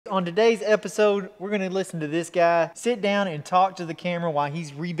on today's episode, we're gonna listen to this guy sit down and talk to the camera while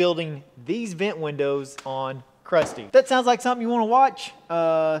he's rebuilding these vent windows on Crusty. If that sounds like something you wanna watch,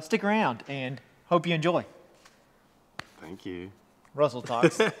 stick around and hope you enjoy. Thank you. Russell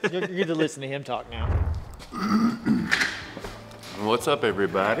talks. You're good to listen to him talk now. What's up,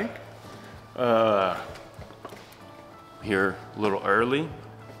 everybody? Here a little early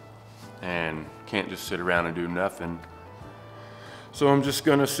and can't just sit around and do nothing. So I'm just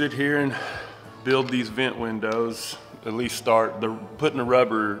gonna sit here and build these vent windows, at least start. Putting the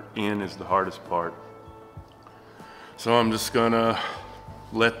rubber in is the hardest part. So I'm just gonna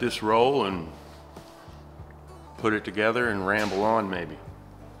let this roll and put it together and ramble on maybe.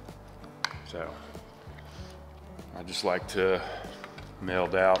 So I just like to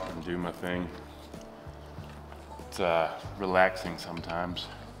meld out and do my thing. It's relaxing sometimes.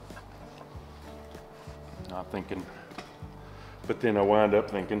 Not thinking, but then I wind up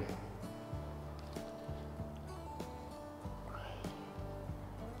thinking,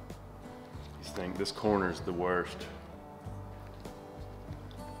 this corner's the worst.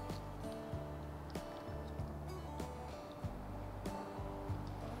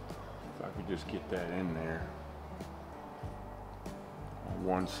 If I could just get that in there on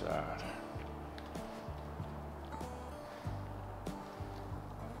one side.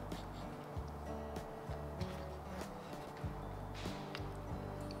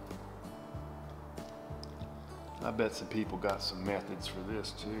 I bet some people got some methods for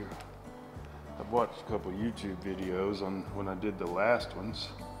this too. I've watched a couple YouTube videos on when I did the last ones,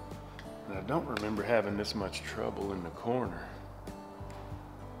 and I don't remember having this much trouble in the corner.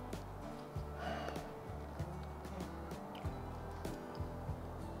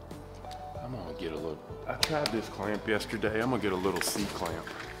 I'm gonna get a little, I tried this clamp yesterday. I'm gonna get a little C clamp.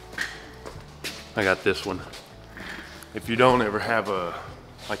 I got this one. If you don't ever have a,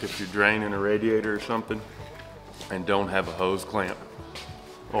 like if you're draining a radiator or something, and don't have a hose clamp,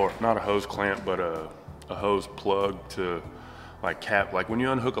 or not a hose clamp, but a hose plug to like cap, like when you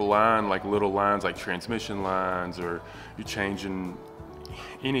unhook a line, like little lines like transmission lines, or you're changing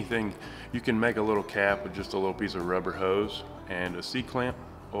anything, you can make a little cap with just a little piece of rubber hose and a C-clamp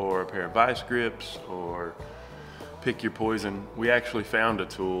or a pair of vice grips, or pick your poison. We actually found a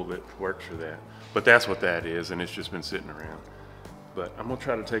tool that works for that, but that's what that is, and it's just been sitting around. But I'm gonna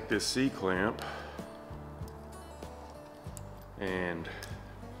try to take this C-clamp and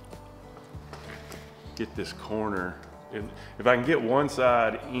get this corner. If I can get one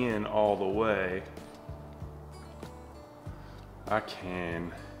side in all the way, I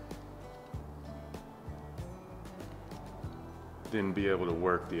can then be able to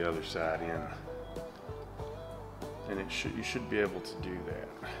work the other side in. And you should be able to do that.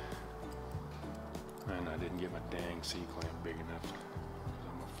 And I didn't get my dang C-clamp big enough.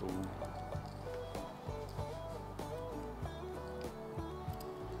 I'm a fool.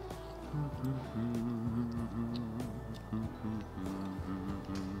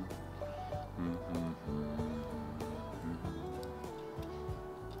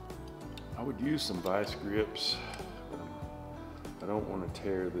 I would use some vice grips, but I don't want to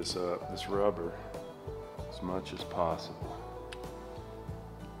tear this up, this rubber, as much as possible.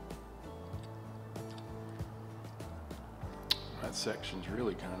 That section's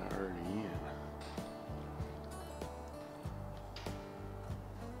really kind of already in.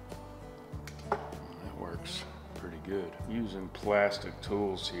 Pretty good. Using plastic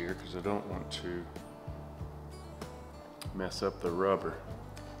tools here because I don't want to mess up the rubber.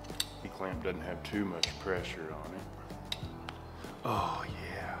 The clamp doesn't have too much pressure on it. Oh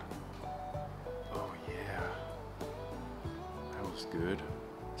yeah. Oh yeah. That was good.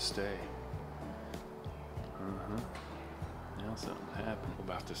 Stay. Now something happened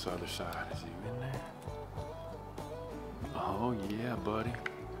about this other side. Is you in there? Oh yeah, buddy.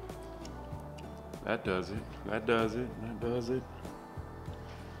 That does it, that does it, that does it.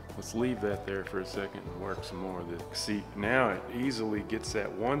 Let's leave that there for a second and work some more of this. See, now it easily gets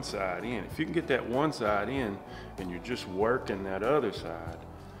that one side in. If you can get that one side in and you're just working that other side,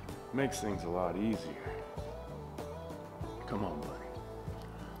 it makes things a lot easier. Come on, buddy.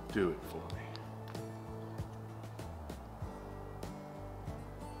 Do it for me.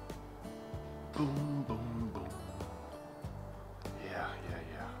 Boom, boom, boom. Yeah.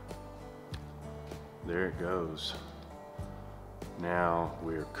 There it goes. Now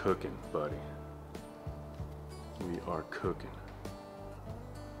we're cooking, buddy. We are cooking.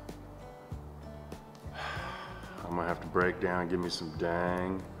 I'm gonna have to break down and give me some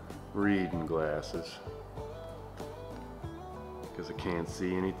dang reading glasses, because I can't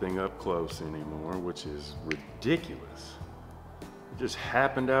see anything up close anymore, which is ridiculous. just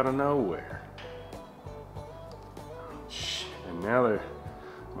happened out of nowhere. And now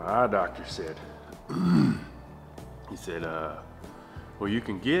my eye doctor said, he said, well, you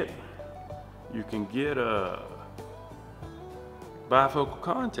can get bifocal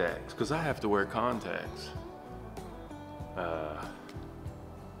contacts, because I have to wear contacts.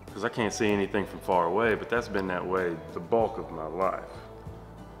 Because I can't see anything from far away, but that's been that way the bulk of my life.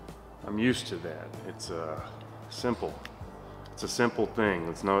 I'm used to that. It's simple. It's a simple thing.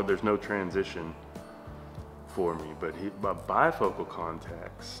 There's no transition for me. But bifocal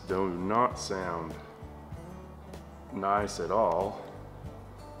contacts do not sound nice at all.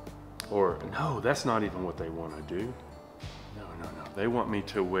 Or no, that's not even what they want to do. No. They want me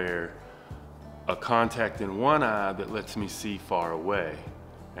to wear a contact in one eye that lets me see far away,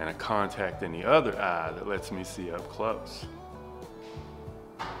 and a contact in the other eye that lets me see up close.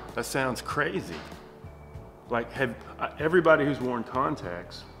 That sounds crazy. Like, everybody who's worn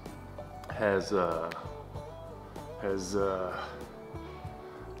contacts has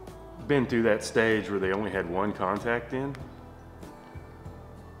been through that stage where they only had one contact in,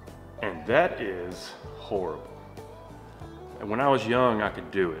 and that is horrible. And when I was young, I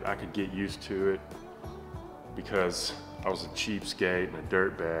could do it. I could get used to it because I was a cheapskate and a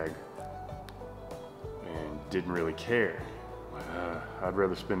dirtbag and didn't really care. I'd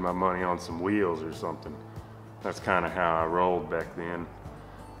rather spend my money on some wheels or something. That's kind of how I rolled back then.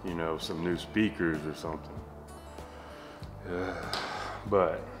 You know, some new speakers or something.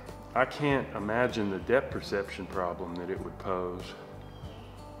 But I can't imagine the depth perception problem that it would pose.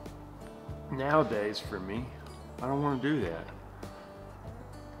 Nowadays for me, I don't want to do that.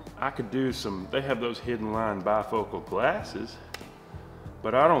 I could do they have those hidden line bifocal glasses,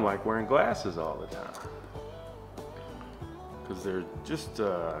 but I don't like wearing glasses all the time because they're just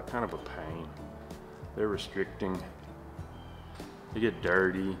kind of a pain. They're restricting. They get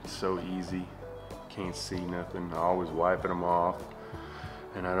dirty so easy. Can't see nothing. I'm always wiping them off,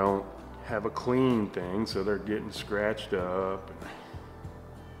 and I don't have a clean thing, so they're getting scratched up.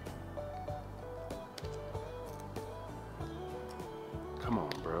 Come on,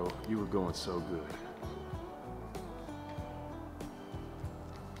 bro. You were going so good.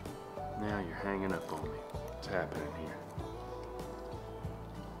 Now you're hanging up on me. What's happening here?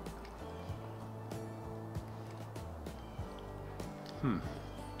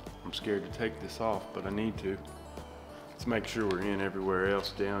 I'm scared to take this off, but I need to. Let's make sure we're in everywhere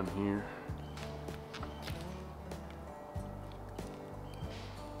else down here.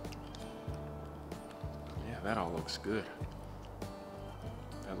 Yeah, that all looks good.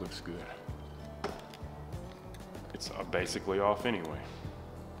 That looks good. It's basically off anyway.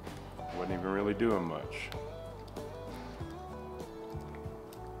 Wasn't even really doing much.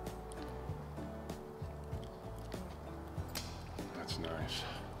 That's nice.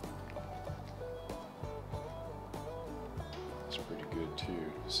 That's pretty good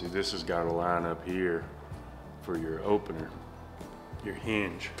too. See, this has got a line up here for your opener, your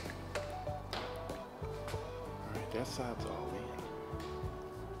hinge. All right, that side's all in.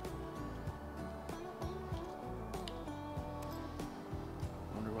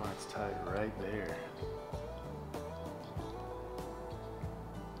 Wonder why it's tight right there.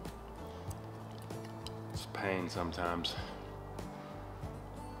 It's a pain sometimes.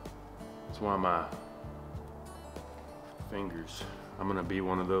 That's why my fingers, I'm gonna be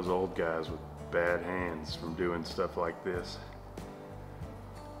one of those old guys with bad hands from doing stuff like this.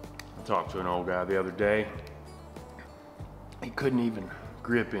 I talked to an old guy the other day. He couldn't even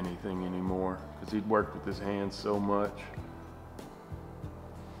grip anything anymore because he'd worked with his hands so much.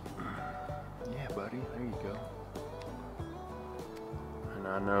 Yeah, buddy, there you go. And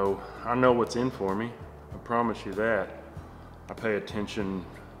I know what's in for me. I promise you that. I pay attention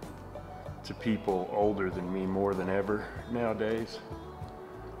to people older than me more than ever nowadays.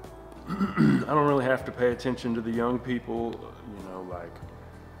 I don't really have to pay attention to the young people, you know, like,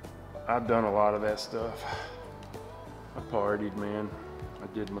 I've done a lot of that stuff. I partied, man. I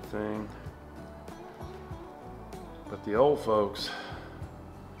did my thing. But the old folks,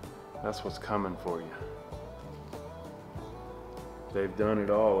 that's what's coming for you. They've done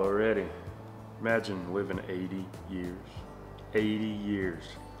it all already. Imagine living 80 years. 80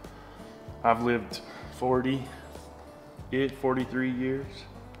 years. I've lived 43 years.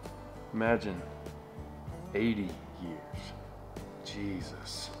 Imagine 80 years.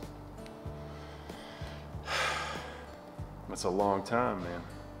 Jesus. That's a long time, man.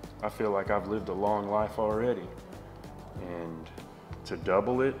 I feel like I've lived a long life already. And to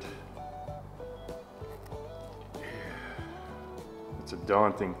double it, it's a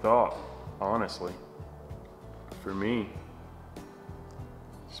daunting thought, honestly, for me.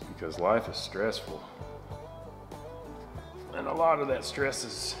 Just because life is stressful. And a lot of that stress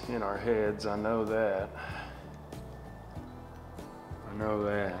is in our heads, I know that. I know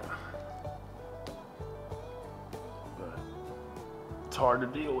that. But it's hard to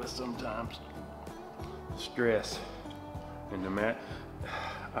deal with sometimes. Stress. And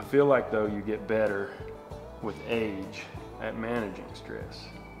I feel like though you get better with age at managing stress,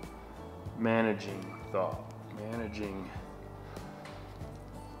 managing thought, managing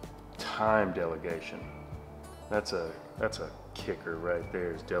time delegation. That's a kicker right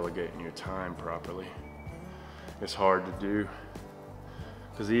there, is delegating your time properly. It's hard to do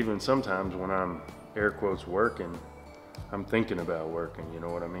because even sometimes when I'm air quotes working, I'm thinking about working, you know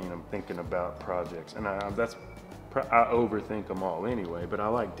what I mean? I'm thinking about projects, and I overthink them all anyway, but I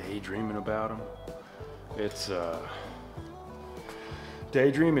like daydreaming about them. It's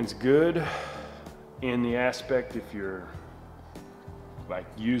daydreaming's good in the aspect if you're like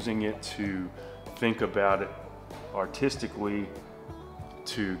using it to think about it artistically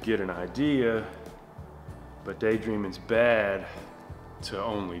to get an idea, but daydreaming's bad to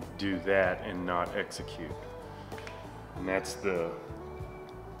only do that and not execute. And that's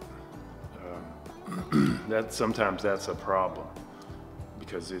sometimes that's a problem,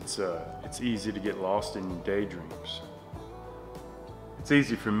 because it's easy to get lost in daydreams. It's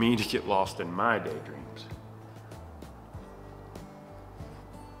easy for me to get lost in my daydreams.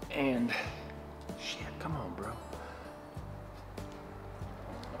 And shit, come on, bro.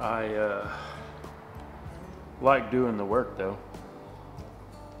 I like doing the work though.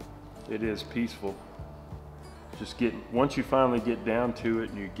 It is peaceful. Once you finally get down to it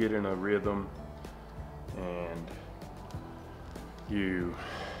and you get in a rhythm and you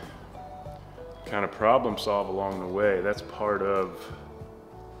kind of problem solve along the way, that's part of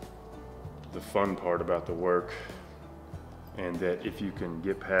the fun part about the work. And that if you can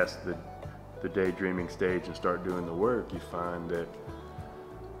get past the daydreaming stage and start doing the work, you find that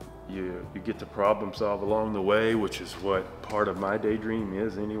you get to problem solve along the way, which is what part of my daydream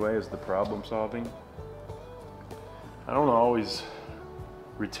is anyway, is the problem solving. I don't always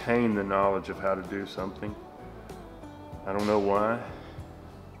retain the knowledge of how to do something. I don't know why,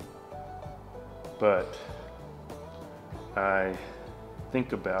 but I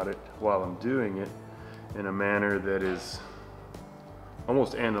think about it while I'm doing it in a manner that is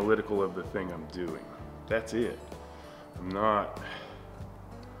almost analytical of the thing I'm doing. That's it. I'm not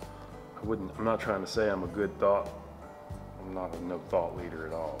trying to say I'm a good thought. I'm not a no thought leader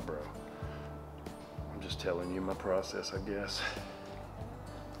at all, bro. I'm just telling you my process, I guess.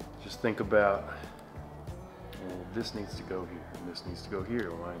 Just think about, well, this needs to go here, and this needs to go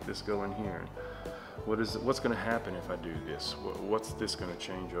here. Why ain't this going here? What's going to happen if I do this? What's this going to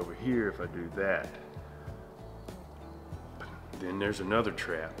change over here if I do that? Then there's another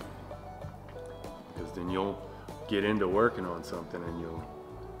trap, because then you'll get into working on something and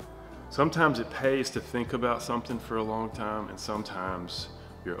sometimes it pays to think about something for a long time, and sometimes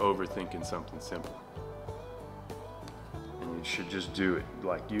you're overthinking something simple. And you should just do it.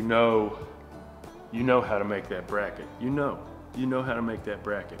 Like, you know how to make that bracket. You know how to make that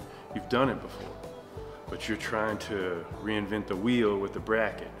bracket. You've done it before, but you're trying to reinvent the wheel with the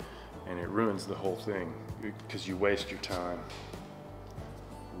bracket, and it ruins the whole thing because you waste your time.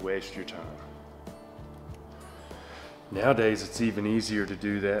 Waste your time. Nowadays, it's even easier to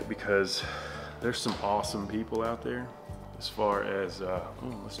do that because there's some awesome people out there as far as,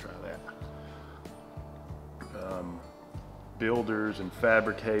 let's try that. Builders and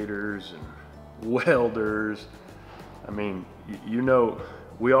fabricators and welders. I mean,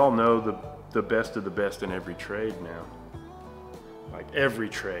 we all know the best of the best in every trade now. Like every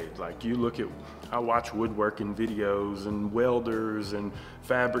trade. Like I watch woodworking videos and welders and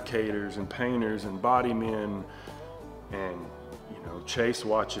fabricators and painters and body men, and Chase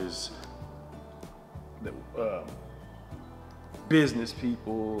watches the business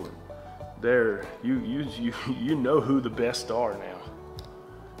people. You know who the best are now.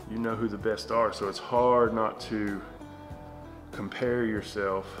 You know who the best are, so it's hard not to compare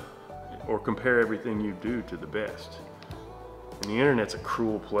yourself or compare everything you do to the best. And the internet's a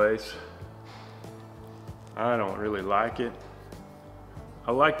cruel place. I don't really like it.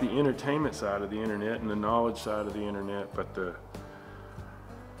 I like the entertainment side of the internet and the knowledge side of the internet, but the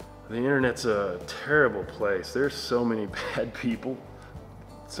internet's a terrible place. There's so many bad people,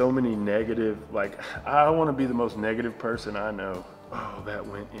 so many negative, like, I want to be the most negative person I know. Oh, that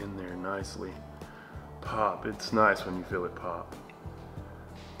went in there nicely. Pop, it's nice when you feel it pop.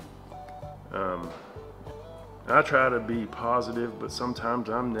 I try to be positive, but sometimes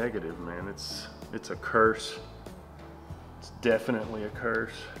I'm negative, man. It's a curse. It's definitely a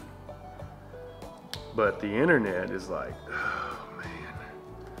curse. But the internet is like, oh man,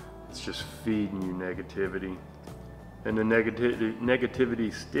 it's just feeding you negativity. And the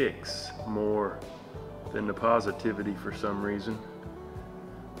negativity sticks more than the positivity for some reason.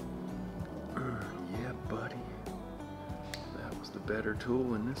 Yeah, buddy. That was the better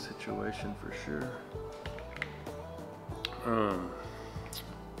tool in this situation for sure.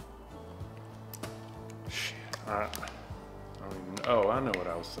 Shit, I don't even know. Oh, I know what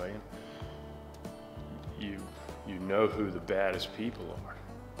I was saying. You know who the baddest people are.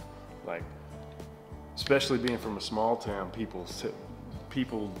 Like, especially being from a small town,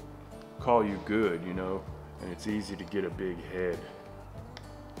 people call you good, you know, and it's easy to get a big head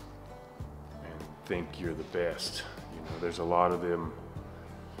and think you're the best. You know, there's a lot of them.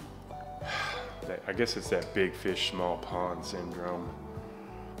 I guess it's that big fish, small pond syndrome,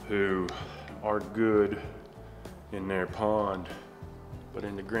 who are good in their pond, but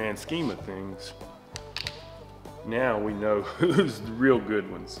in the grand scheme of things, now we know who's the real good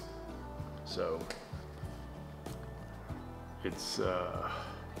ones. So it's, I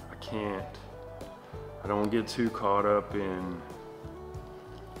don't get too caught up in,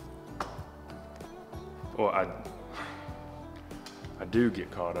 well, I do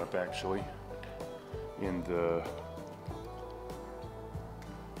get caught up actually in the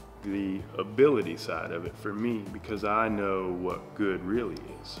ability side of it for me, because I know what good really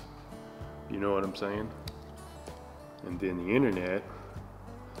is. You know what I'm saying? And then the internet,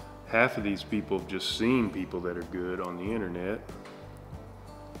 half of these people have just seen people that are good on the internet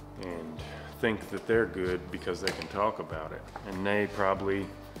and think that they're good because they can talk about it. And they probably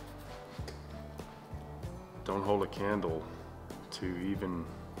don't hold a candle to even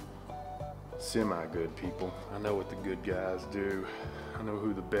semi-good people. I know what the good guys do. I know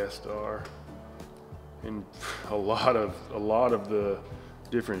who the best are. And a lot of the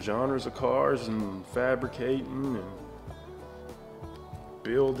different genres of cars and fabricating and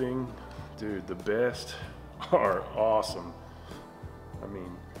building, dude, the best are awesome. I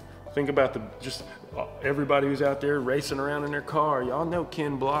mean, think about just everybody who's out there racing around in their car. Y'all know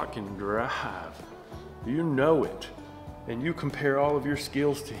Ken Block can drive. You know it. And you compare all of your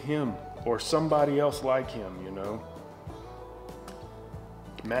skills to him or somebody else like him, you know.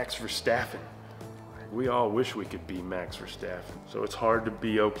 Max Verstappen. We all wish we could be Max Verstappen. So it's hard to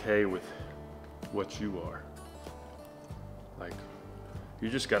be okay with what you are. Like, you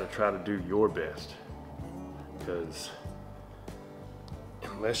just gotta try to do your best. Because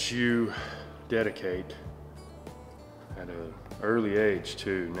unless you dedicate at an early age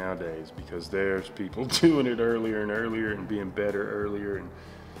too nowadays, because there's people doing it earlier and earlier and being better earlier, and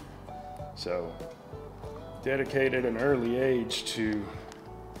so dedicate at an early age to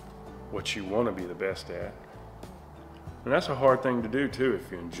what you want to be the best at. And that's a hard thing to do too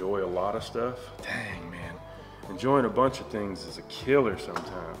if you enjoy a lot of stuff. Dang, man, enjoying a bunch of things is a killer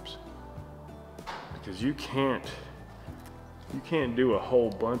sometimes, because you can't do a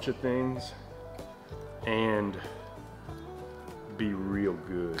whole bunch of things and be real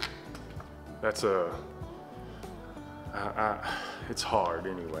good. That's it's hard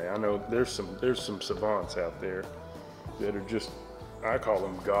anyway. I know there's some savants out there that are just, I call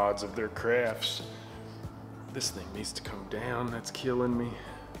them gods of their crafts. This thing needs to come down. That's killing me.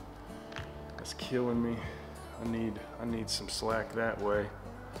 That's killing me. I need some slack that way,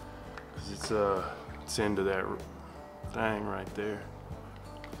 because it's into that thing right there.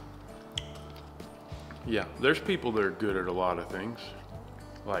 Yeah, there's people that are good at a lot of things.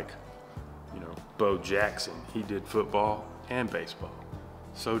 Like, you know, Bo Jackson, he did football and baseball.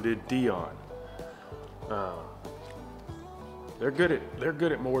 So did Dion. They're good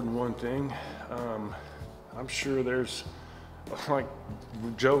at more than one thing. I'm sure there's, like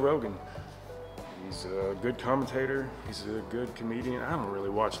Joe Rogan. He's a good commentator. He's a good comedian. I don't really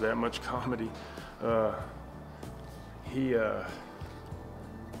watch that much comedy. He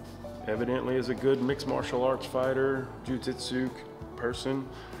evidently is a good mixed martial arts fighter, jiu-jitsu person.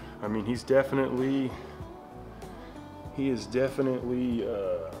 I mean, he is definitely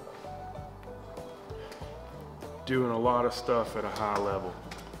doing a lot of stuff at a high level.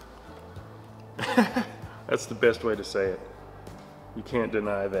 That's the best way to say it. You can't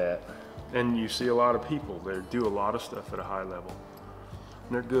deny that. And you see a lot of people that do a lot of stuff at a high level.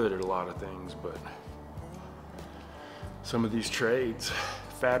 And they're good at a lot of things, but some of these trades,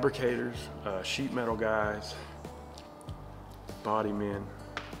 fabricators, sheet metal guys, body men,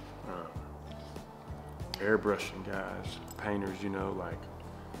 airbrushing guys, painters, you know, like,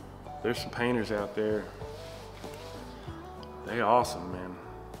 there's some painters out there. They awesome, man.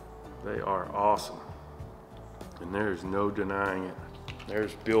 They are awesome. And there's no denying it.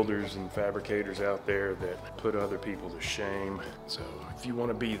 There's builders and fabricators out there that put other people to shame. So if you want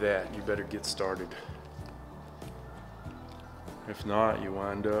to be that, you better get started. If not, you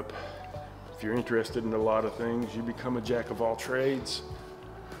wind up, if you're interested in a lot of things, you become a jack of all trades.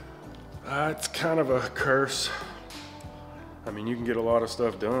 It's kind of a curse. I mean, you can get a lot of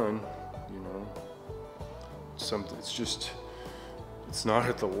stuff done, you know. It's not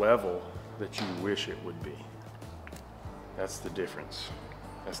at the level that you wish it would be. That's the difference.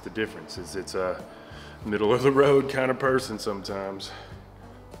 That's the difference, is it's a middle of the road kind of person sometimes.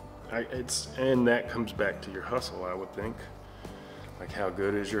 And that comes back to your hustle, I would think. Like, how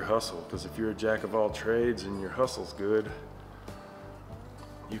good is your hustle? Because if you're a jack of all trades and your hustle's good,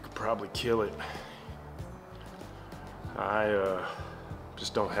 you could probably kill it. I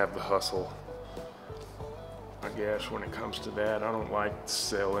just don't have the hustle, I guess, when it comes to that. I don't like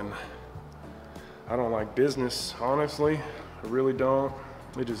selling. I don't like business, honestly. I really don't.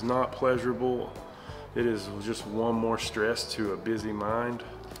 It is not pleasurable. It is just one more stress to a busy mind.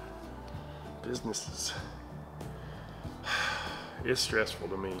 Business is, it's stressful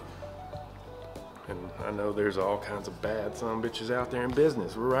to me. And I know there's all kinds of bad son of bitches out there in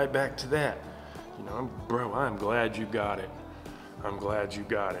business. We're right back to that. You know, bro, I'm glad you got it. I'm glad you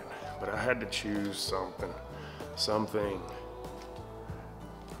got it. But I had to choose something.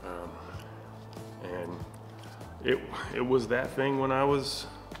 And it was that thing when I was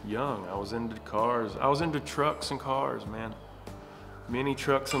young. I was into cars. I was into trucks and cars, man. Mini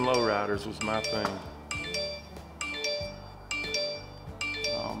trucks and lowriders was my thing.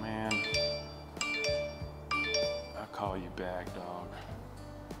 Oh man. I'll call you back, dog.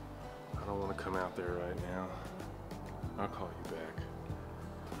 I don't want to come out there right now. I'll call you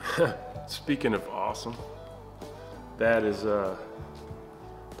back. Speaking of awesome, that is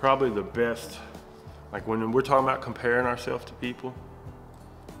probably the best. Like, when we're talking about comparing ourselves to people,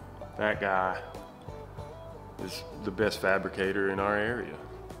 that guy is the best fabricator in our area.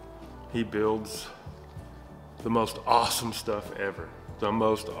 He builds the most awesome stuff ever. The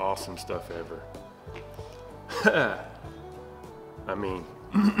most awesome stuff ever. I mean,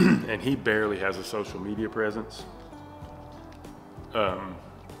 and he barely has a social media presence.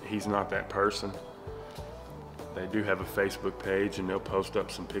 He's not that person. They do have a Facebook page and they'll post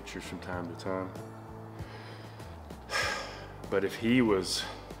up some pictures from time to time. But if he was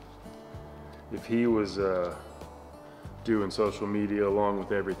doing social media along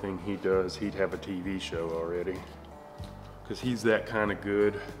with everything he does, he'd have a TV show already. Because he's that kind of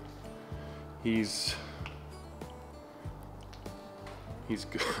good. He's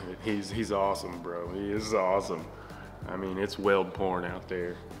good. He's awesome, bro. He is awesome. I mean, it's weld porn out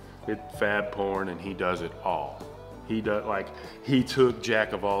there. It's fab porn, and he does it all. He took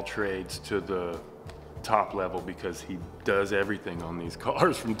jack of all trades to the top level because he does everything on these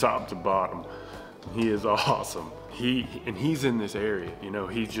cars from top to bottom. He is awesome. He's in this area, you know.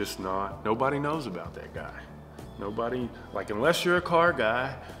 He's just not. Nobody knows about that guy. Nobody, like, unless you're a car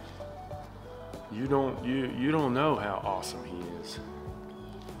guy, you don't know how awesome he is.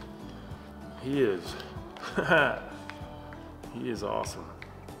 He is. He is awesome.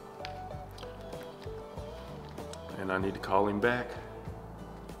 And I need to call him back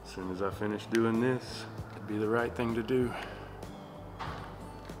as soon as I finish doing this. It'd be the right thing to do.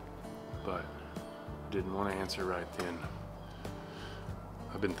 But didn't want to answer right then.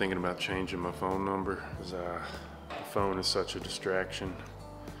 I've been thinking about changing my phone number because the phone is such a distraction.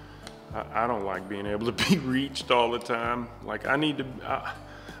 I don't like being able to be reached all the time. Like, I need to,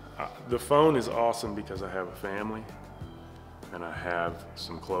 the phone is awesome because I have a family and I have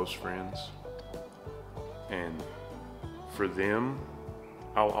some close friends. And for them,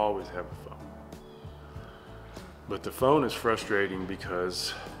 I'll always have a phone. But the phone is frustrating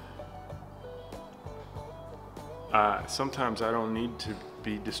because sometimes I don't need to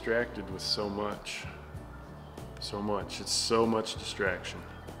be distracted with so much. It's so much distraction.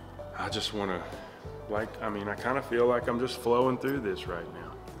 I just want to, I kind of feel like I'm just flowing through this right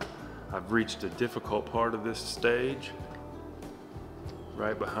now. I've reached a difficult part of this stage.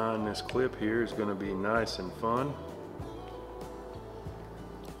 Right behind this clip here is going to be nice and fun.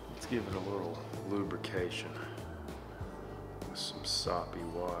 Let's give it a little lubrication with some soppy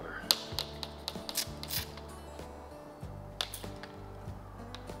water.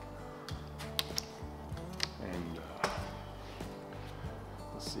 And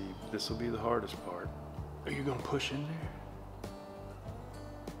let's see, this will be the hardest part. Are you going to push in there?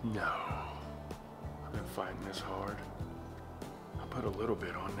 No. I've been fighting this hard. I put a little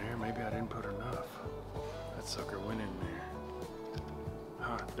bit on there. Maybe I didn't put enough. That sucker went in there.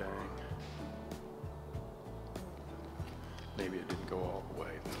 Hot dang. Maybe it didn't go all the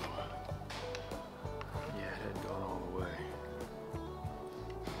way though. Yeah, it hadn't gone all the way.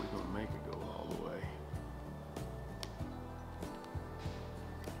 We're gonna make it go all the way.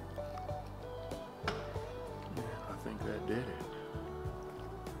 Yeah, I think that did it.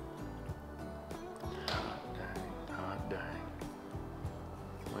 Hot dang, hot dang.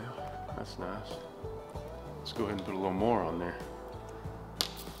 Well, that's nice. Let's go ahead and put a little more on there.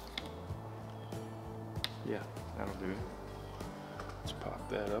 Yeah, that'll do it. Let's pop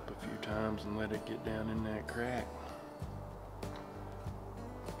that up a few times and let it get down in that crack.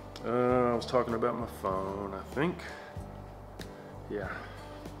 I was talking about my phone, I think. Yeah.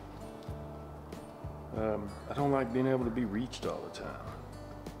 I don't like being able to be reached all the time.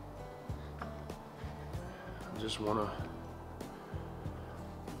 I just wanna,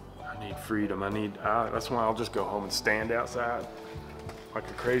 I need freedom. That's why I'll just go home and stand outside like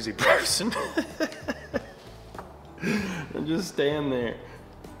a crazy person. And just stand there.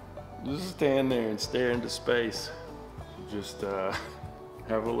 Just stand there and stare into space. Just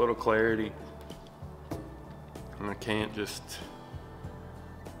have a little clarity. And I can't just,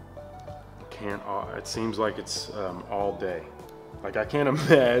 it seems like it's all day. Like I can't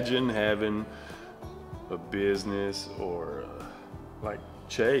imagine having a business or like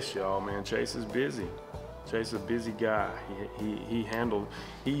Chase, y'all, man. Chase is busy. Chase is a busy guy.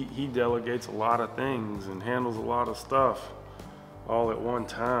 He delegates a lot of things and handles a lot of stuff all at one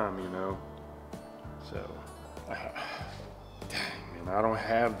time, you know. So, dang, man, I don't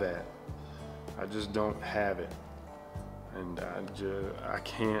have that. I just don't have it. And I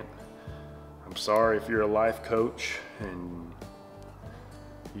can't, I'm sorry if you're a life coach and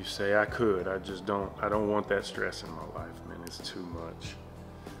you say I could. I don't want that stress in my life, man. It's too much.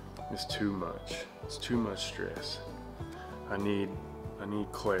 It's too much. It's too much stress. I need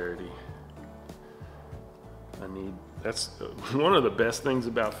clarity. That's one of the best things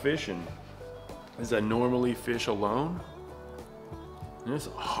about fishing is I normally fish alone. And it's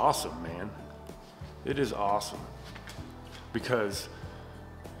awesome, man. It is awesome. Because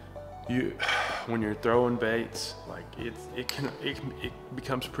when you're throwing baits, like it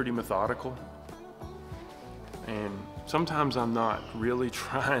becomes pretty methodical. And sometimes I'm not really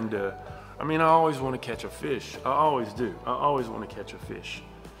trying to, I mean, I always want to catch a fish. I always do. I always want to catch a fish.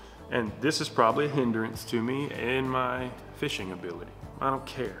 And this is probably a hindrance to me in my fishing ability. I don't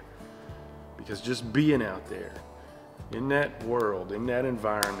care. Because just being out there, in that world, in that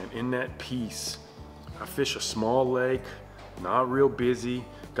environment, in that peace, I fish a small lake, not real busy,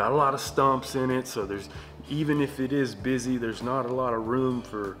 got a lot of stumps in it, so even if it is busy, there's not a lot of room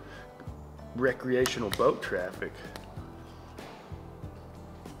for recreational boat traffic.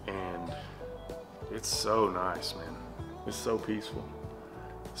 And it's so nice, man. It's so peaceful.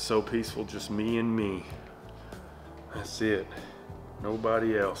 So peaceful, just me and me. That's it.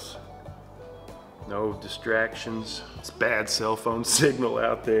 Nobody else. No distractions. It's bad cell phone signal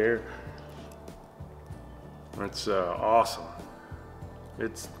out there. It's awesome.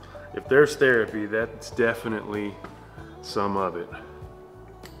 If there's therapy, that's definitely some of it.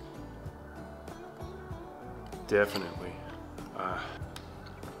 Definitely.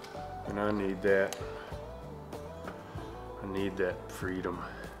 And I need that. I need that freedom.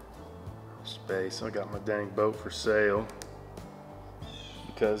 Space. I got my dang boat for sale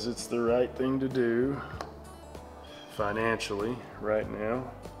because it's the right thing to do financially right now.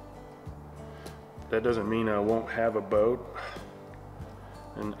 That doesn't mean I won't have a boat.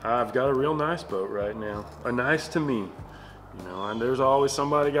 And I've got a real nice boat right now. Nice to me. You know, and there's always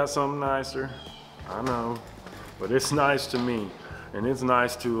somebody got something nicer. I know. But it's nice to me. And it's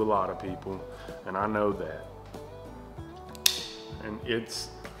nice to a lot of people. And I know that. And it's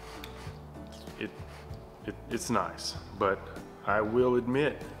nice. But I will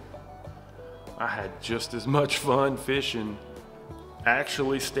admit, I had just as much fun fishing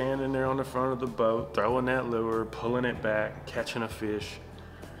actually standing there on the front of the boat, throwing that lure, pulling it back, catching a fish,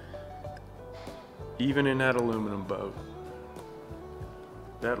 even in that aluminum boat.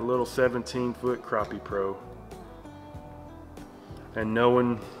 That little 17-foot Crappie Pro. And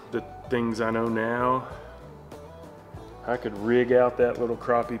knowing the things I know now, I could rig out that little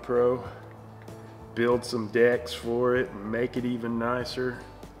Crappie Pro, build some decks for it, and make it even nicer,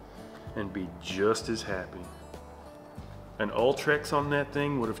 and be just as happy. An Ultrex on that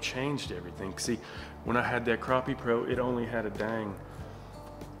thing would have changed everything. See, when I had that Crappie Pro, it only had a dang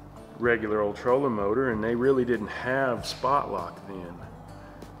regular old trolling motor, and they really didn't have spot lock then.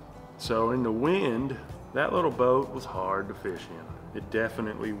 So in the wind, that little boat was hard to fish in. It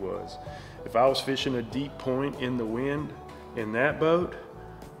definitely was. If I was fishing a deep point in the wind in that boat,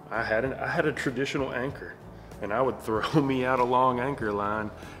 I had a traditional anchor. And I would throw me out a long anchor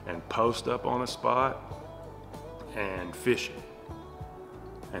line and post up on a spot and fish it.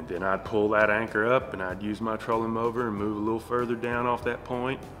 And then I'd pull that anchor up and I'd use my trolling motor and move a little further down off that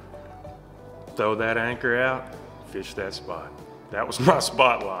point, throw that anchor out, fish that spot. That was my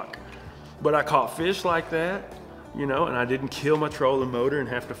spot lock. But I caught fish like that, you know, and I didn't kill my trolling motor and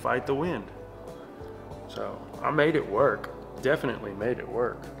have to fight the wind. So I made it work, definitely made it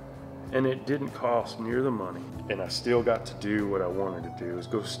work. And it didn't cost near the money. And I still got to do what I wanted to do, is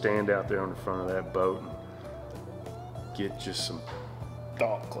go stand out there on the front of that boat and get just some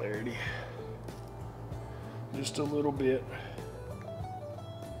thought clarity. Just a little bit.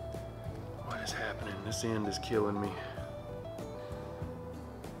 What is happening? This end is killing me.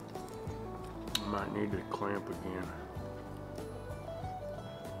 I might need to clamp again.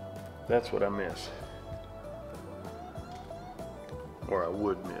 That's what I miss. Or I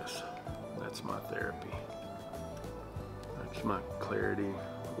would miss. That's my therapy. That's my clarity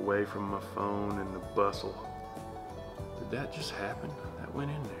away from my phone and the bustle. Did that just happen? That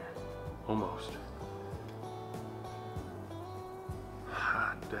went in there. Almost.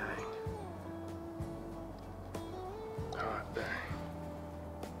 Hot dang. Hot dang.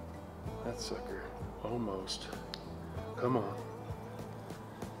 That sucker almost. Come on.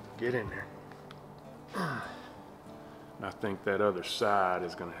 Get in there. I think that other side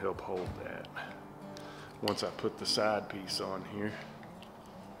is going to help hold that. Once I put the side piece on here.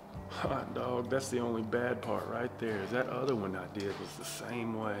 Hot dog, that's the only bad part right there. Is that other one I did was the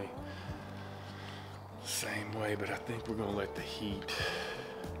same way. Same way, but I think we're going to let the heat.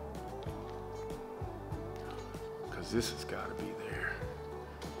 Because this has got to be there.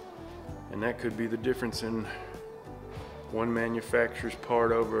 And that could be the difference in one manufacturer's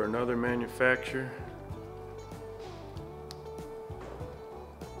part over another manufacturer.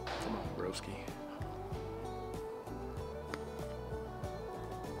 Come on, broski.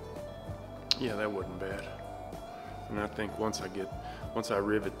 Yeah, that wasn't bad. And I think once I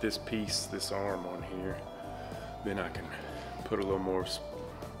rivet this piece, this arm on here, then I can put a little more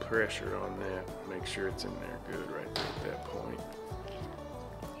pressure on that, make sure it's in there good right there at that point.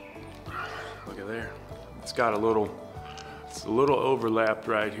 Look at there. It's got it's a little overlapped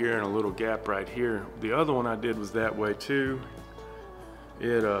right here and a little gap right here. The other one I did was that way too.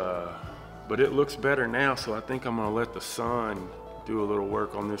 But it looks better now, so I think I'm gonna let the sun do a little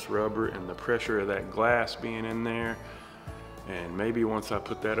work on this rubber and the pressure of that glass being in there. And maybe once I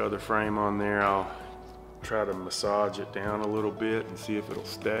put that other frame on there, I'll try to massage it down a little bit and see if it'll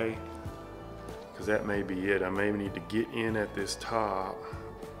stay. Because that may be it. I may need to get in at this top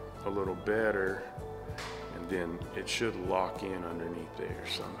a little better, and then it should lock in underneath there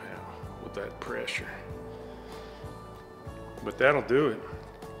somehow with that pressure. But that'll do it.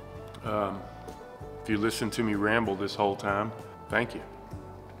 If you listened to me ramble this whole time, thank you.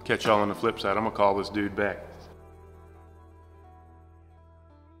 Catch y'all on the flip side. I'm gonna call this dude back.